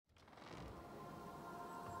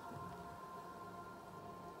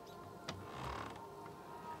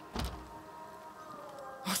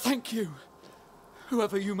thank you,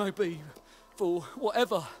 whoever you may be, for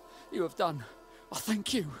whatever you have done. I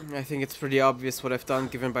thank you. I think it's pretty obvious what I've done,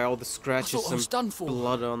 given by all the scratches I was done for.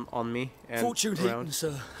 blood on me and Fortune around. Heaton,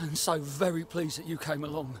 sir, and so very pleased that you came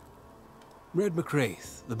along. Red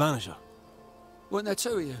McCraith, the Banisher. Weren't there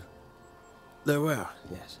two of you? There were,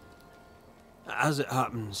 yes. As it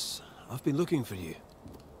happens, I've been looking for you.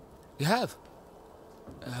 You have?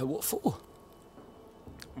 What for?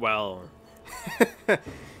 Well...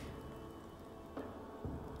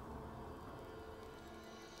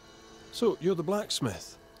 So, you're the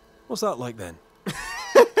blacksmith. What's that like then?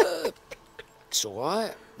 It's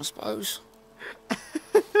alright, I suppose.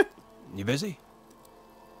 You busy?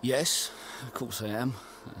 Yes, of course I am.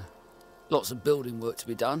 Lots of building work to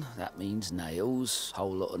be done. That means nails.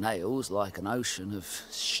 Whole lot of nails, like an ocean of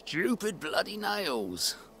stupid bloody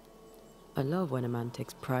nails. I love when a man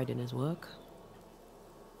takes pride in his work.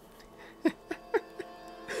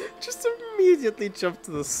 Just immediately jump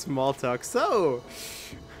to the small talk. So,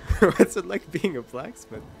 what's it like being a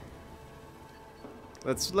blacksmith?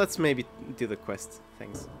 Let's maybe do the quest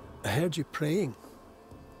things. I heard you praying.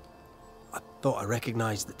 I thought I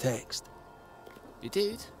recognized the text. You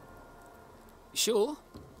did? You sure?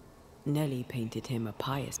 Nellie painted him a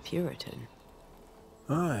pious Puritan.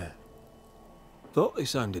 Aye. Thought they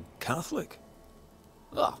sounded Catholic.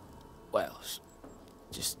 Oh, well,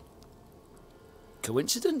 just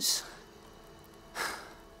coincidence?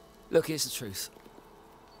 Look, here's the truth.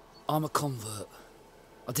 I'm a convert.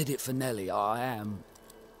 I did it for Nellie.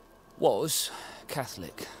 Was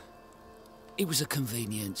Catholic. It was a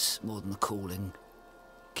convenience more than a calling.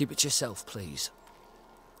 Keep it to yourself, please.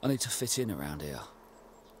 I need to fit in around here.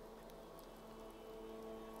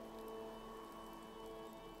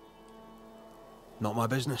 Not my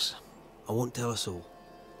business. I won't tell a soul.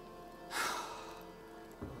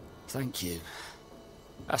 Thank you.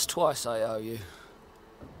 That's twice I owe you.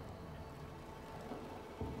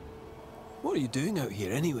 What are you doing out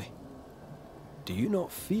here anyway? Do you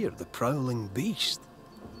not fear the prowling beast?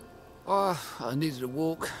 I needed a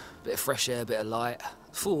walk, bit of fresh air, bit of light.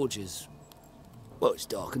 The forge is... well, it's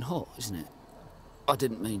dark and hot, isn't it? I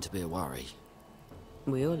didn't mean to be a worry.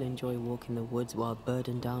 We all enjoy walking the woods while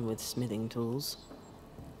burdened down with smithing tools.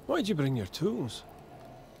 Why'd you bring your tools?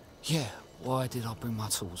 Yeah, why did I bring my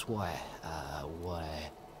tools? Why?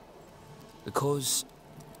 Because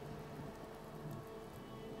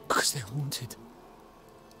they're haunted.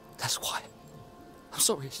 That's why. I'm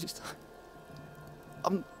sorry, it's just...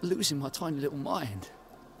 I'm losing my tiny little mind.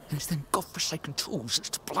 And it's them godforsaken tools that's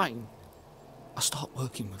to blame. I start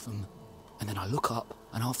working with them, and then I look up,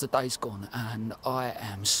 and half the day's gone, and I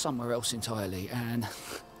am somewhere else entirely, and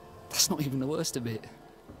that's not even the worst of it.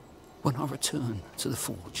 When I return to the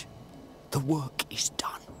forge, the work is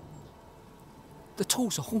done. The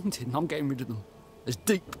tools are haunted, and I'm getting rid of them. As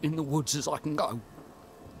deep in the woods as I can go.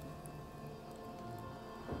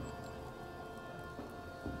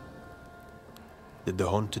 Did the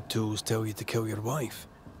haunted tools tell you to kill your wife?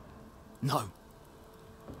 No.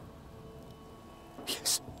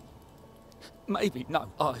 Yes. Maybe.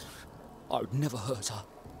 No. I would never hurt her.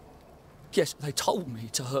 Yes, they told me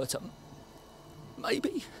to hurt her.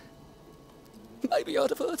 Maybe. Maybe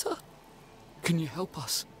I'd have hurt her. Can you help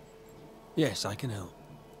us? Yes, I can help.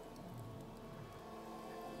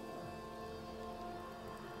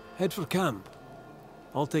 Head for camp.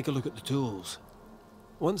 I'll take a look at the tools.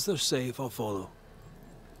 Once they're safe, I'll follow.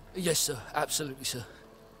 Yes, sir. Absolutely, sir.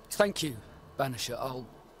 Thank you, Banisher.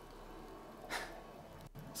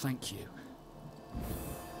 Thank you.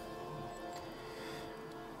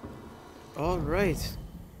 All right.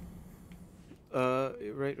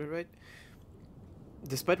 Right.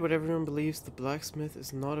 Despite what everyone believes, the blacksmith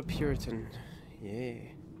is not a Puritan. Yeah.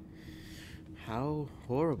 How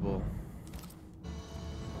horrible.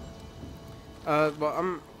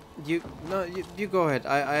 Well, you go ahead.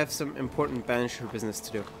 I have some important Banisher business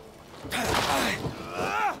to do.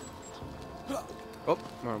 Oh,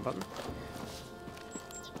 wrong button.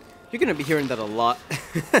 You're gonna be hearing that a lot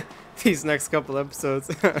these next couple episodes.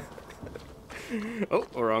 Oh,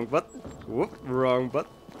 wrong button. Whoop, wrong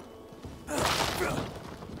button.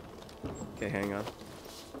 Okay, hang on.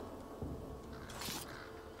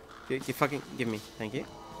 You fucking give me, thank you.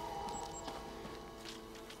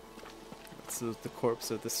 Let's loot the corpse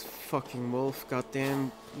of this fucking wolf.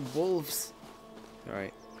 Goddamn wolves.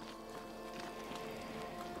 Alright.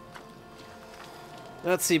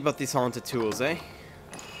 Let's see about these haunted tools, eh?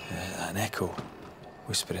 An echo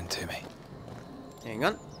whispering to me. Hang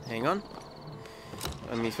on.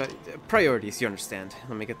 Let me priorities, you understand.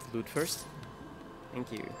 Let me get the loot first.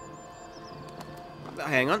 Thank you.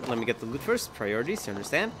 hang on, let me get the loot first. Priorities, you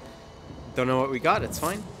understand? Don't know what we got, it's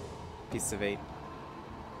fine. Piece of 8.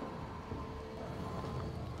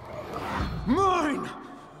 Mine!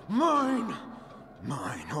 Mine!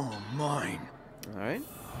 Mine, oh mine. Alright.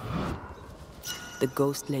 The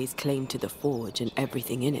ghost lays claim to the forge and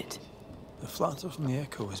everything in it. The flatter from the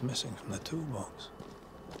echo is missing from the toolbox.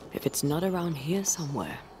 If it's not around here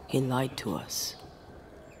somewhere, he lied to us.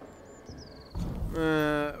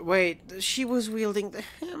 Wait, she was wielding the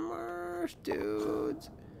hammer, dude.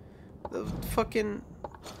 The fucking...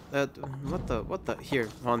 what the... Here,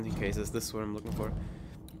 haunting cases, this is what I'm looking for.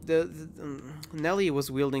 Nellie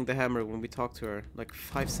was wielding the hammer when we talked to her, like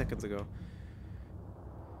 5 seconds ago.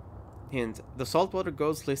 Hint, the saltwater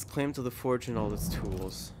ghost lays claim to the forge and all its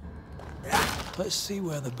tools. Let's see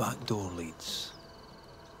where the back door leads.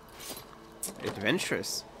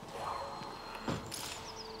 Adventurous.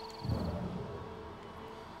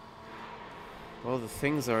 Well, the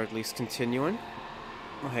things are at least continuing.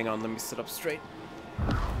 Oh, hang on, let me sit up straight.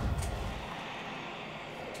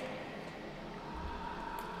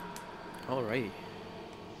 Alrighty.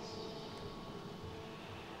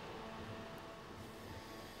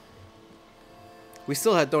 We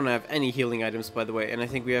still don't have any healing items, by the way, and I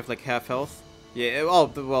think we have like half health. Yeah, oh,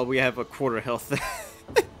 well, we have a quarter health.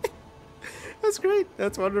 That's great.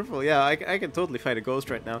 That's wonderful. Yeah, I can totally fight a ghost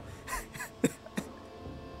right now.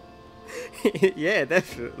 Yeah,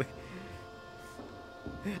 definitely.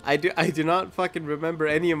 I do not fucking remember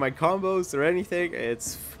any of my combos or anything.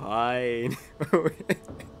 It's fine.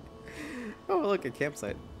 Oh, look, a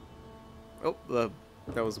campsite. Oh,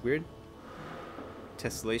 that was weird.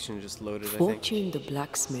 Tessellation just loaded, I think. Fortune the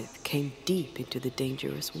blacksmith came deep into the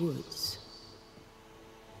dangerous woods.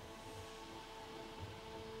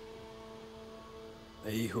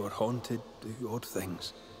 They who are haunted do odd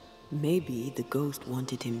things. Maybe the ghost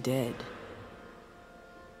wanted him dead.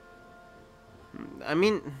 I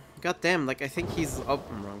mean, goddamn, like I think he's... Oh,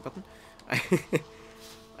 wrong button.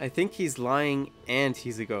 I think he's lying and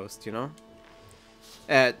he's a ghost, you know?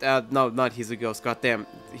 No, not he's a ghost. Goddamn,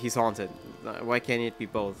 he's haunted. Why can't it be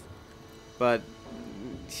both? But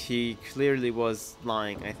he clearly was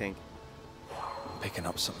lying, I think. Picking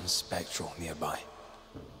up something spectral nearby.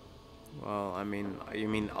 Well, I mean, you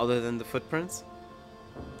mean other than the footprints?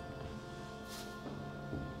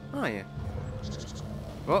 Oh, yeah.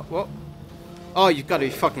 Whoa, whoa. Oh, you gotta be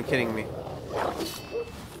fucking kidding me.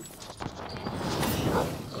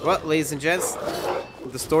 Well, ladies and gents,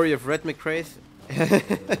 the story of Red McCraith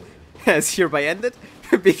has hereby ended.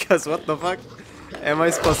 Because what the fuck am I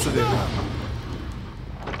supposed to do?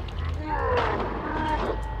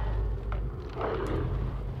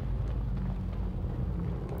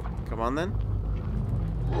 Come on then.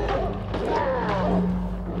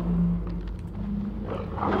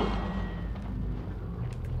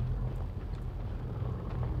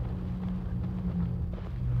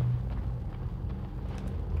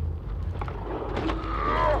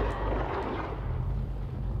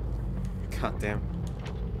 God damn.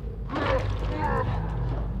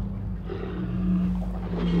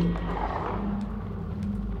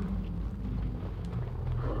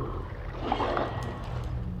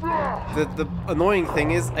 The annoying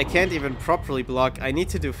thing is, I can't even properly block. I need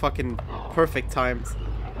to do fucking perfect times.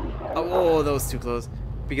 Oh, that was too close.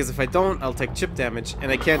 Because if I don't, I'll take chip damage,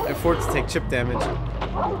 and I can't afford to take chip damage.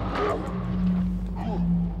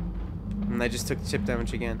 And I just took chip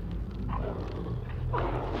damage again.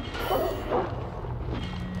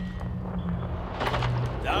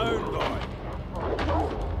 Down, boy.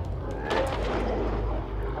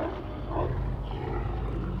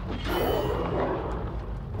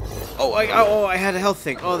 Oh, I had a health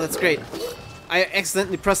thing. Oh, that's great. I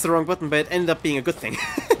accidentally pressed the wrong button, but it ended up being a good thing.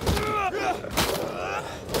 I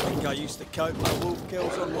think I used to count my wolf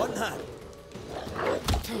kills on one hand.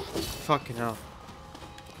 Fucking hell.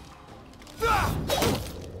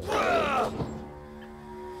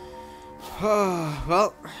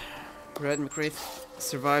 Well, Red McCraith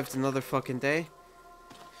survived another fucking day.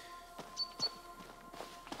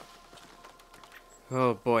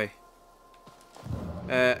 Oh boy.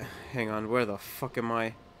 Hang on, where the fuck am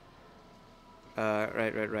I?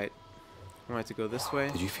 Right. I wanted to go this way.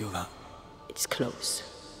 Did you feel that? It's close.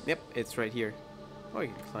 Yep, it's right here. Oh, you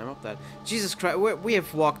can climb up that. Jesus Christ, we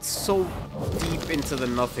have walked so deep into the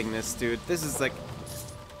nothingness, dude. This is like...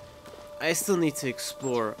 I still need to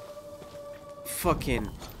explore fucking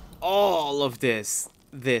all of this.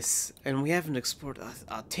 And we haven't explored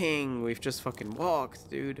a thing. We've just fucking walked,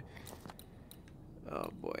 dude. Oh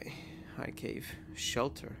boy. High cave.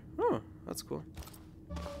 Shelter. Oh, that's cool.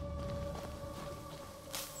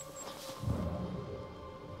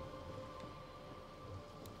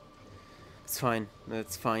 It's fine.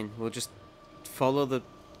 That's fine. We'll just follow the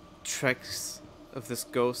tracks of this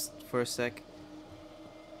ghost for a sec.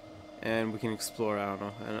 And we can explore, I don't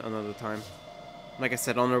know, another time. Like I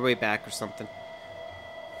said, on our way back or something.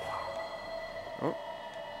 Oh.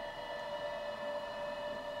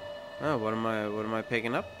 Oh, what am I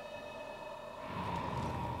picking up?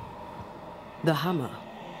 The hammer.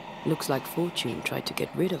 Looks like Fortune tried to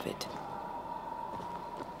get rid of it.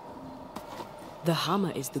 The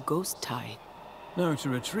hammer is the ghost tie. Now to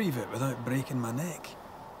retrieve it without breaking my neck.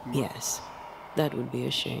 Yes, that would be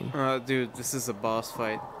a shame. Dude, this is a boss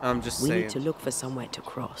fight. I'm just saying. We need to look for somewhere to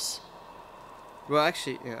cross. Well,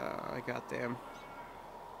 actually, yeah, I goddamn.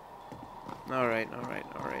 Alright.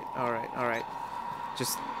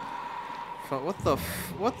 Just... What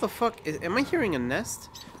the fuck? Am I hearing a nest?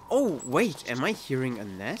 Oh, wait, am I hearing a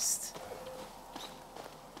nest?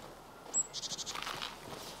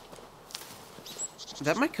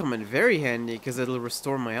 That might come in very handy, because it'll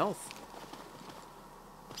restore my health.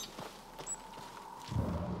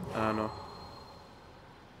 I don't know.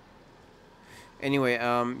 Anyway,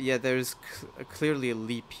 yeah, there's clearly a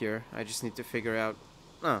leap here. I just need to figure out...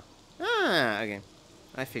 Oh. Ah, okay.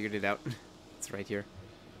 I figured it out. It's right here.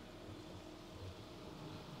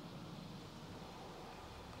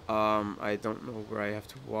 I don't know where I have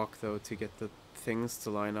to walk, though, to get the things to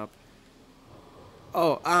line up.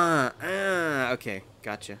 Oh, okay,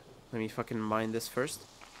 gotcha. Let me fucking mine this first.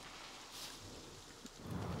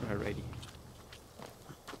 Alrighty.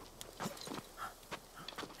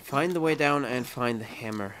 Find the way down and find the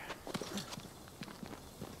hammer.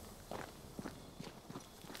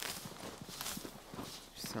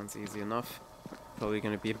 Sounds easy enough. Probably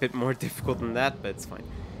gonna be a bit more difficult than that, but it's fine.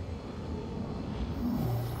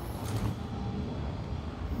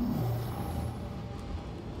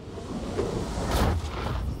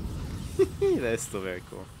 That's still very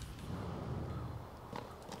cool.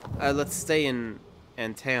 Let's stay in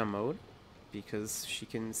Antea mode, because she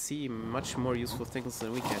can see much more useful things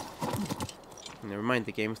than we can. Never mind,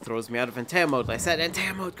 the game throws me out of Antea mode. I said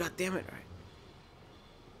Antea mode, god damn it!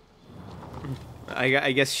 Right.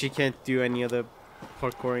 I guess she can't do any other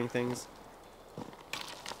parkouring things.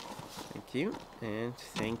 Thank you, and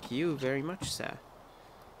thank you very much, sir.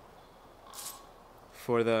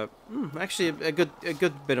 For the actually a good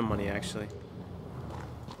bit of money, actually.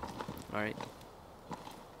 All right.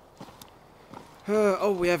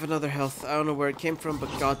 Oh, we have another health. I don't know where it came from, but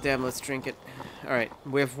goddamn, let's drink it. All right,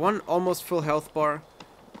 we have one almost full health bar,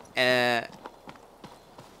 and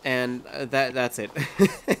that's it.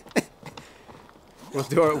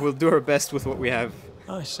 We'll do our best with what we have.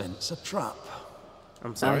 I sense a trap.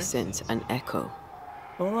 I'm sorry. I sense an echo.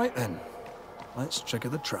 All right then, let's trigger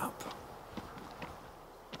the trap.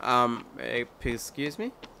 Excuse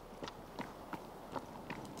me?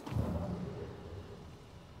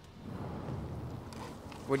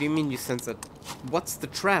 What do you mean you sense it? What's the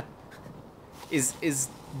trap? Is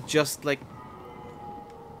just like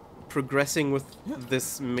progressing with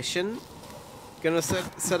this mission gonna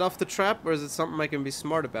set off the trap, or is it something I can be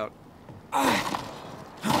smart about? I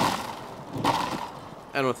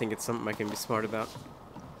don't think it's something I can be smart about.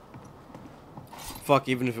 Fuck,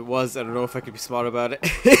 even if it was, I don't know if I could be smart about it.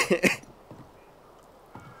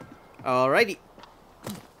 Alrighty.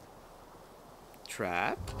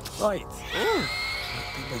 Trap. Right.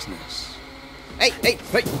 The business. Hey!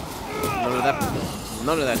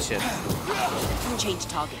 None of that shit. Change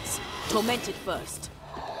targets. Tormented first.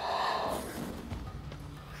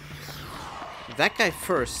 That guy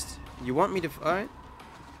first. You want me to... Alright.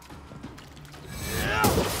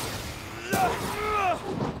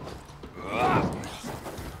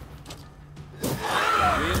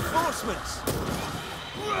 Reinforcements.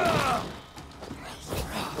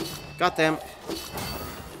 Goddamn.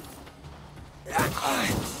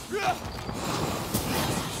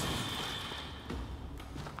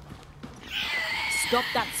 Stop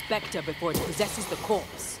that specter before it possesses the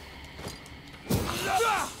corpse.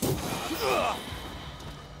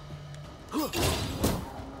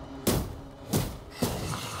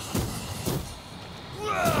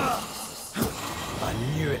 I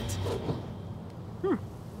knew it.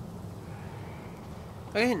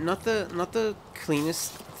 Okay, not the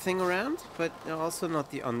cleanest thing around, but also not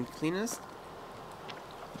the uncleanest.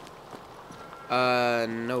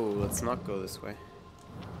 No, let's not go this way.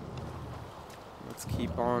 Let's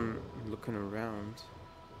keep on looking around.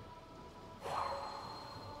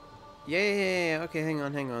 Yeah, okay, hang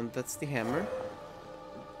on. That's the hammer.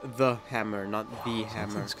 The hammer, not the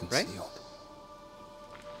hammer, right?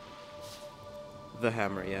 The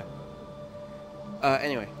hammer, yeah.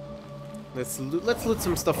 Anyway. Let's loot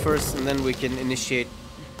some stuff first, and then we can initiate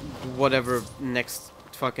whatever next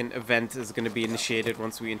fucking event is gonna be initiated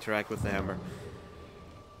once we interact with the hammer.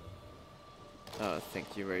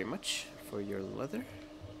 Thank you very much for your leather.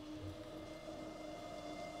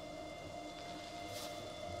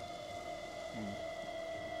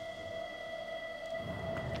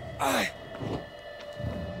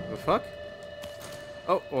 The fuck?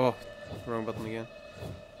 Oh, wrong button again.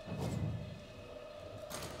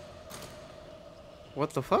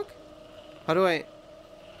 What the fuck? How do I...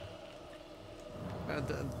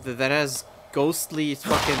 that has ghostly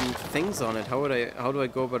fucking things on it. How do I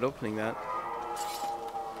go about opening that?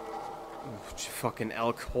 Oh, fucking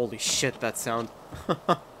elk. Holy shit, that sound.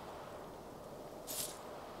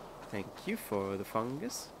 Thank you for the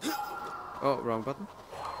fungus. Oh, wrong button.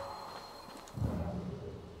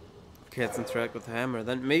 Okay, let's interact with the hammer.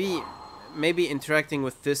 Then maybe interacting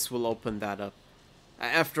with this will open that up.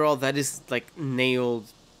 After all, that is like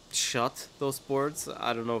nailed shut, those boards.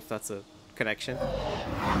 I don't know if that's a connection.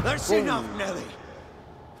 That's enough, Nelly.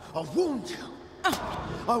 I warned you.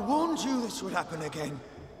 I warned you this would happen again.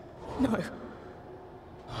 No.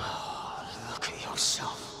 Oh, look at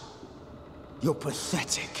yourself. You're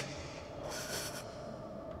pathetic.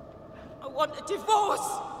 I want a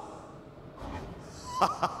divorce!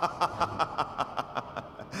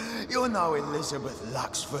 You're no Elizabeth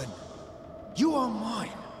Luxford. You are mine.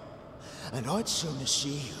 And I'd sooner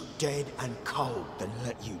see you dead and cold than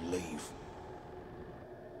let you leave.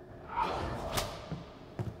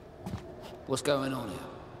 What's going on here?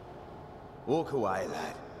 Walk away,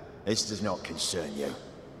 lad. This does not concern you.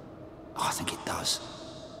 I think it does.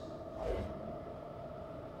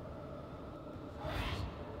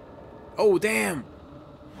 Oh, damn!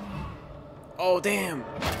 Oh, damn!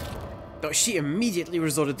 No, she immediately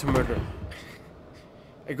resorted to murder.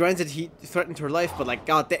 Granted, he threatened her life, but like,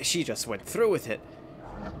 god damn, she just went through with it.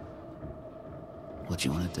 What do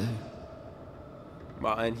you want to do?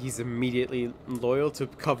 Well, and he's immediately loyal to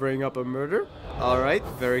covering up a murder. Alright,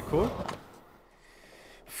 very cool.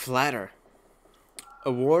 Flatter.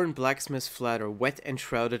 A worn blacksmith's flatter, wet and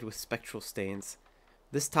shrouded with spectral stains.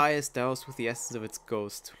 This tie is doused with the essence of its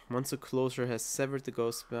ghost. Once a closure has severed the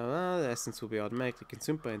ghost, the essence will be automatically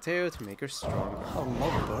consumed by Antea to make her stronger. How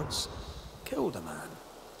lovebirds killed a man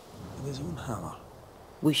with his own hammer.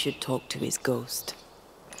 We should talk to his ghost.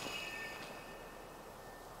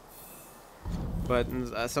 But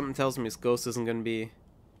something tells me his ghost isn't going to be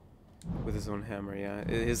with his own hammer, yeah.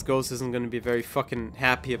 His ghost isn't going to be very fucking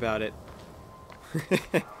happy about it.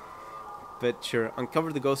 But sure,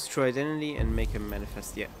 uncover the ghost's true identity and make him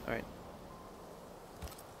manifest. Yeah, alright.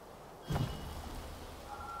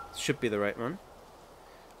 Should be the right one.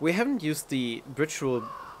 We haven't used the ritual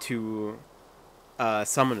to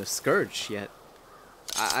summon a scourge yet.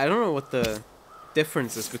 I don't know what the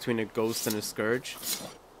difference is between a ghost and a scourge.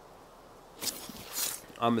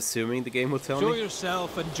 I'm assuming the game will tell me. Show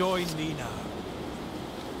yourself and join me now.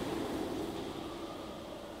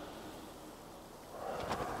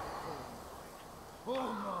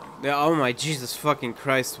 Yeah, oh my Jesus fucking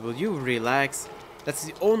Christ, will you relax? That's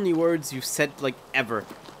the only words you've said, like, ever.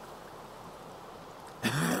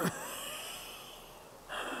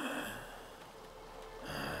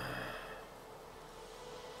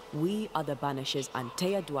 We are the Banishers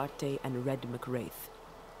Antea Duarte and Red McWraith.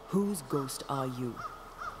 Whose ghost are you?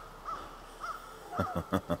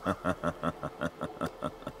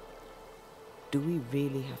 Do we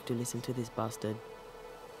really have to listen to this bastard?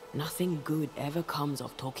 Nothing good ever comes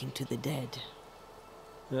of talking to the dead.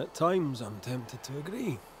 At times, I'm tempted to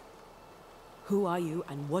agree. Who are you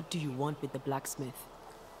and what do you want with the blacksmith?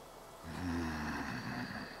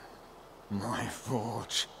 My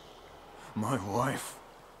forge. My wife.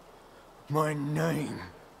 My name.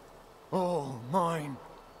 All mine.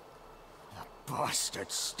 The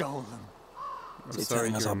bastard stole them. I'm Is he sorry,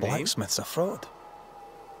 telling us your our name? blacksmith's a fraud?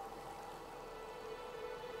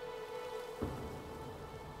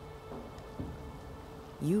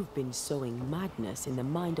 You've been sowing madness in the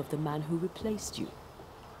mind of the man who replaced you.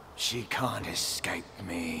 She can't escape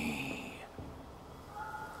me.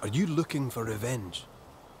 Are you looking for revenge?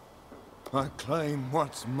 I claim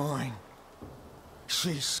what's mine.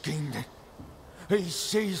 She schemed it. He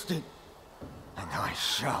seized it. And I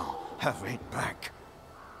shall have it back.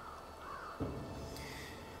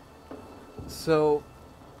 So,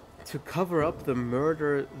 to cover up the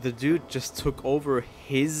murder, the dude just took over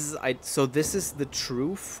his... So this is the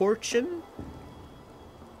true fortune?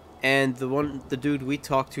 And the dude we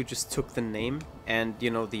talked to just took the name and, you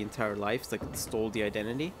know, the entire life, like, stole the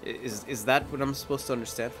identity? Is that what I'm supposed to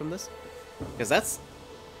understand from this? Because that's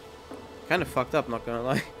kind of fucked up, not gonna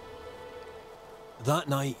lie. That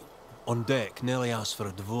night, On deck, Nellie asked for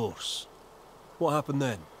a divorce. What happened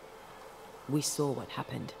then? We saw what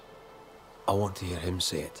happened. I want to hear him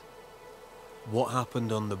say it. What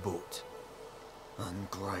happened on the boat?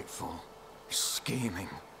 Ungrateful, scheming,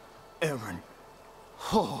 errant,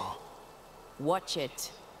 whore. Watch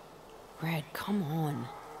it. Red, come on.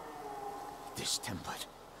 Distempered,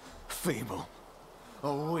 feeble,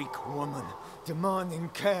 a weak woman, demanding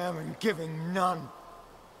care and giving none.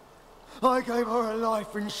 I gave her a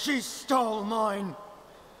life and she stole mine.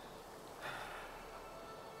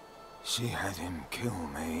 She had him kill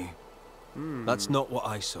me. That's not what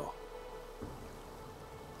I saw.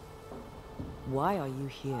 Why are you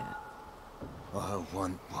here? I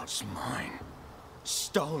want what's mine.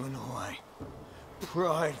 Stolen away.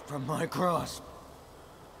 Pried from my grasp.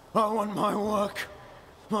 I want my work,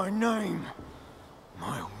 my name,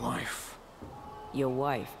 my wife. Your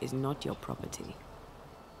wife is not your property.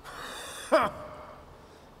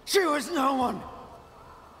 She was no one!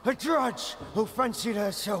 A drudge who fancied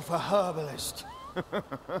herself a herbalist.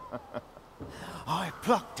 I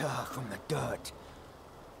plucked her from the dirt.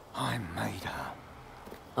 I made her.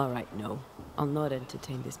 All right, no. I'll not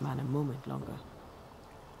entertain this man a moment longer.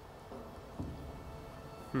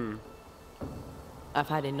 I've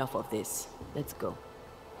had enough of this. Let's go.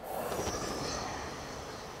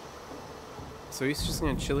 So he's just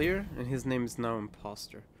gonna chill here, and his name is now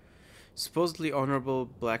Imposter. Supposedly honorable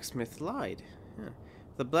blacksmith lied. Yeah.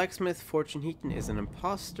 The blacksmith Fortune Heaton is an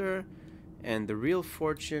imposter, and the real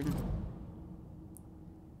Fortune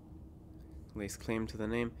lays claim to the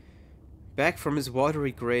name. Back from his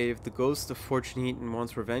watery grave, the ghost of Fortune Heaton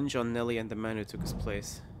wants revenge on Nellie and the man who took his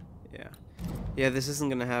place. Yeah. Yeah, this isn't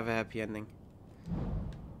gonna have a happy ending.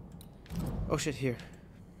 Oh shit, here.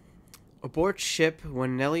 Aboard ship,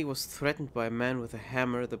 when Nellie was threatened by a man with a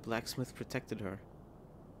hammer, the blacksmith protected her.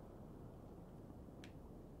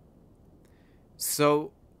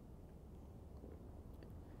 So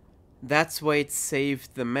that's why it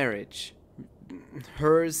saved the marriage.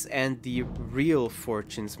 Hers and the real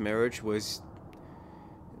Fortune's marriage was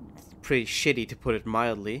pretty shitty, to put it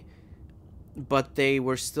mildly. But they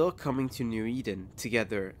were still coming to New Eden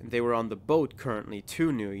together. They were on the boat currently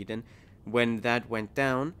to New Eden. When that went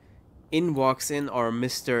down, in walks in our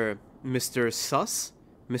Mr.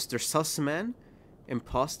 Sus Man,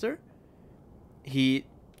 Imposter. He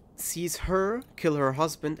sees her kill her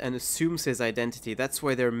husband and assumes his identity. That's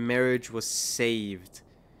why their marriage was saved.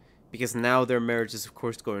 Because now their marriage is of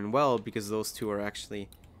course going well, because those two are actually,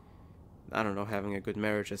 I don't know, having a good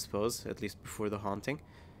marriage, I suppose, at least before the haunting.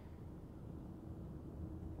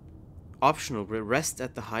 Optional, rest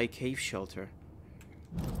at the high cave shelter.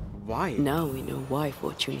 Why? Now we know why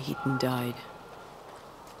Fortune Heaton died.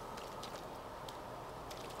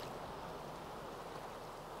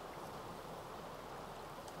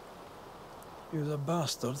 He was a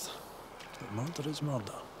bastard, but murder is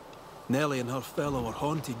murder. Nellie and her fellow are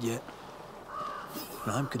haunted yet,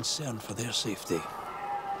 and I'm concerned for their safety.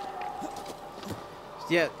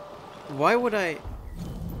 Yeah, why would I...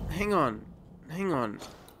 Hang on.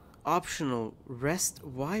 Optional, rest?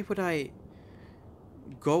 Why would I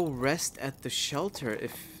go rest at the shelter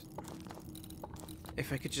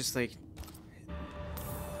if I could just, like,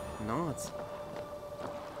 not?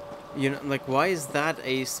 You know, like, why is that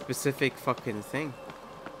a specific fucking thing?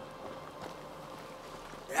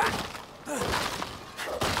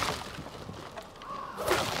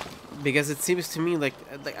 Because it seems to me like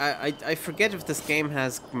I forget if this game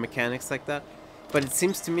has mechanics like that, but it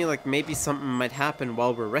seems to me like maybe something might happen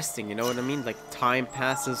while we're resting, you know what I mean? Like time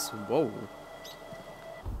passes. Whoa.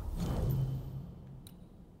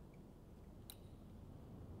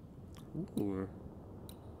 Ooh.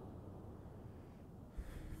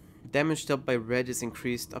 Damage dealt by red is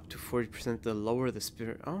increased up to 40% the lower the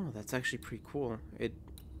spirit. Oh, that's actually pretty cool.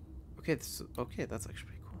 Okay, that's actually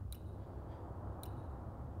pretty cool.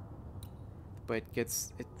 But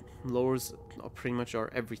it lowers pretty much our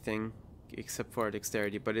everything except for our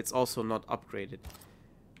dexterity, but it's also not upgraded.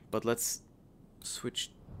 But let's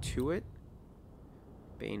switch to it.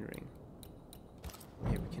 Bane ring.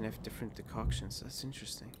 Yeah, we can have different decoctions. That's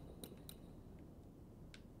interesting.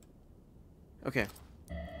 Okay.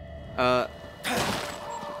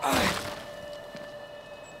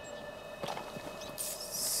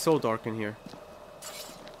 So dark in here.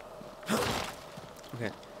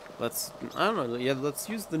 Okay, I don't know, yeah, let's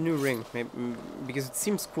use the new ring, maybe, because it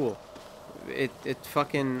seems cool. It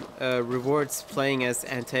fucking rewards playing as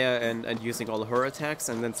Antea and using all her attacks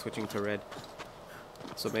and then switching to red.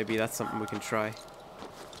 So maybe that's something we can try.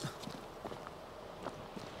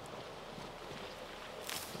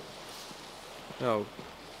 Oh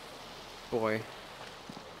boy.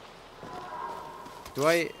 Do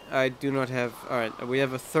I do not have... Alright, we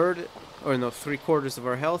have a third... Or no, 3/4 of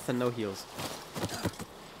our health and no heals.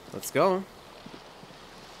 Let's go.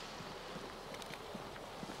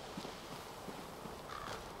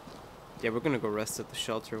 Yeah, we're gonna go rest at the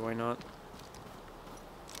shelter, why not?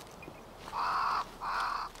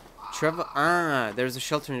 Travel... Ah, there's a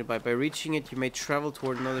shelter nearby. By reaching it, you may travel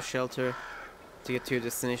toward another shelter to get to your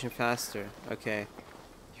destination faster. Okay.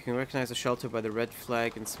 You can recognize the shelter by the red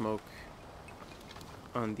flag and smoke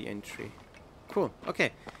on the entry. Cool,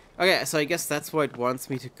 okay. Okay, so I guess that's why it wants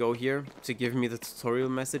me to go here, to give me the tutorial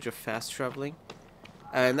message of fast traveling.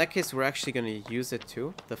 In that case, we're actually going to use it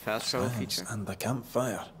too, the fast travel feature. And the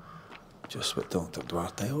campfire. Just what Dr.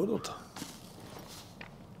 Duarte ordered.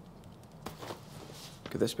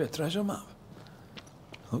 Could this be a treasure map?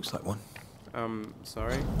 Looks like one.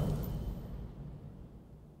 Sorry.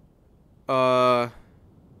 Huh?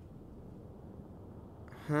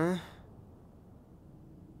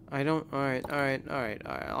 I don't... Alright.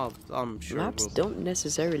 I'm sure Maps don't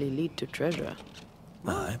necessarily lead to treasure.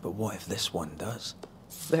 Aye, but what if this one does?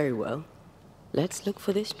 Very well. Let's look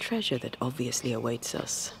for this treasure that obviously awaits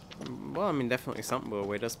us. Well, I mean, definitely something will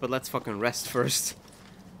await us, but let's fucking rest first.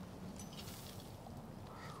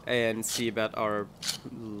 And see about our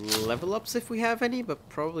level ups if we have any, but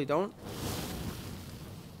probably don't.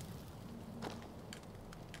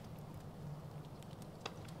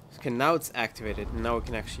 Okay, now it's activated. Now we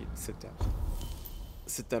can actually sit down.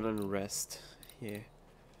 Sit down and rest. Yeah.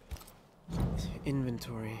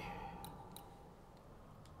 Inventory.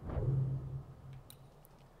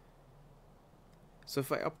 So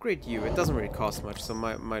if I upgrade you, it doesn't really cost much, so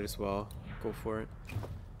might as well go for it.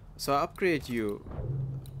 So I upgrade you.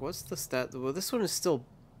 What's the stat? Well, this one is still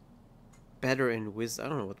better in wisdom. I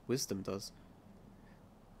don't know what wisdom does.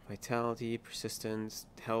 Vitality, persistence,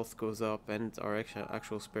 health goes up, and our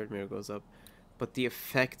actual spirit mirror goes up. But the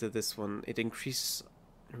effect of this one, it increases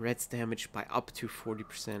red's damage by up to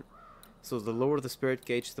 40%. So the lower the spirit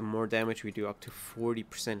gauge, the more damage we do, up to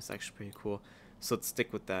 40%. It's actually pretty cool. So let's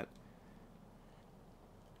stick with that.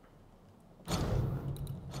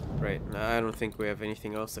 Right, now I don't think we have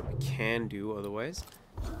anything else that we can do otherwise.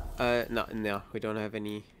 No, we don't have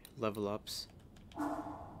any level ups.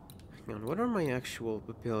 Hang on, what are my actual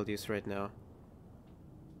abilities right now?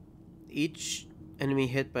 Each enemy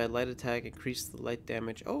hit by a light attack increase the light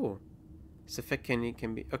damage. Oh, this effect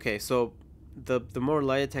can be... Okay, so the more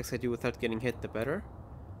light attacks I do without getting hit, the better.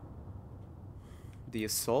 The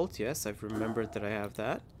assault, yes, I've remembered that I have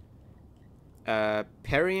that.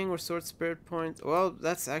 Parrying restores spirit points. Well,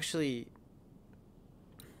 that's actually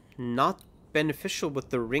not beneficial with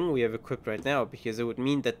the ring we have equipped right now, because it would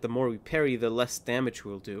mean that the more we parry, the less damage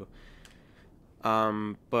we'll do.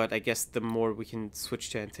 But I guess the more we can switch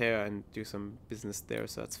to Antea and do some business there,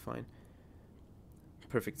 so that's fine.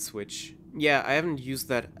 Perfect switch. Yeah, I haven't used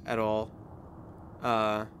that at all.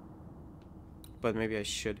 But maybe I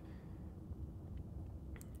should.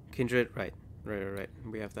 Kindred, right.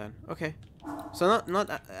 We have that. Okay. So not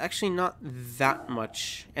that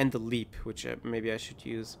much. And the leap, which maybe I should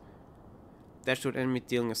use. Dash toward enemy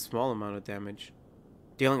dealing a small amount of damage.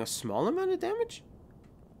 Dealing a small amount of damage?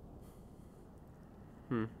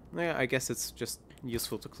 Yeah, I guess it's just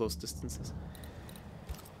useful to close distances.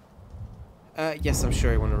 Yes, I'm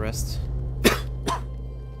sure I want to rest.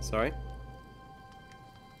 Sorry.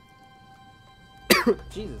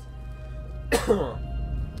 Jesus.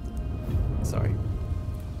 Sorry.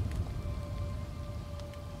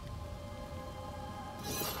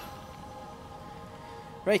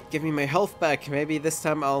 Right, give me my health back. Maybe this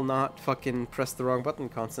time I'll not fucking press the wrong button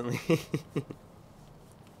constantly.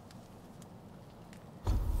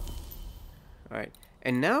 Alright,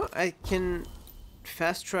 and now I can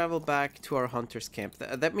fast travel back to our hunter's camp.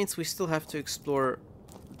 That means we still have to explore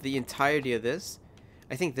the entirety of this.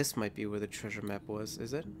 I think this might be where the treasure map was,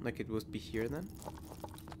 is it? Like it would be here then?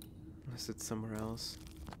 Unless it's somewhere else.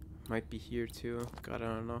 Might be here too. God, I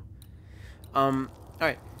don't know.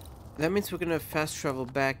 Alright. That means we're gonna fast travel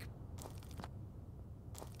back.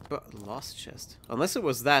 But lost chest. Unless it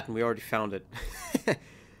was that and we already found it. It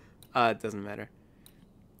doesn't matter.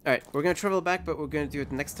 Alright, we're gonna travel back, but we're gonna do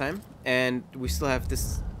it next time. And we still have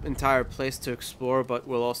this entire place to explore, but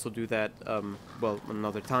we'll also do that, well,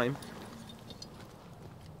 another time.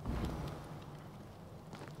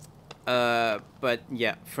 But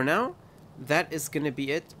yeah, for now, that is gonna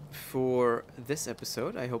be it for this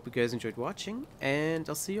episode. I hope you guys enjoyed watching, and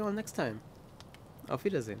I'll see you all next time. Auf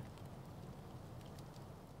Wiedersehen.